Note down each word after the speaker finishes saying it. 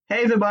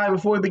Hey everybody,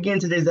 before we begin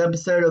today's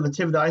episode of the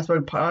Tip of the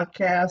Iceberg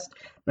podcast,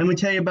 let me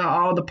tell you about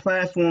all the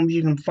platforms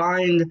you can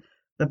find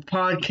the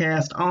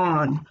podcast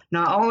on.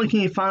 Not only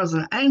can you find us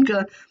on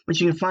Anchor, but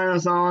you can find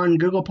us on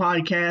Google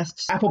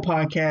Podcasts, Apple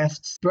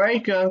Podcasts,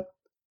 Breaker,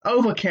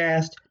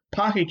 Overcast,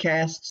 Pocket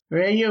Casts,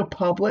 Radio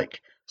Public,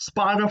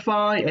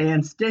 Spotify,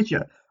 and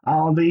Stitcher.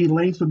 All the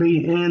links will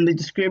be in the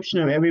description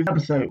of every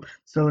episode.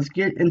 So let's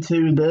get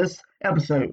into this episode.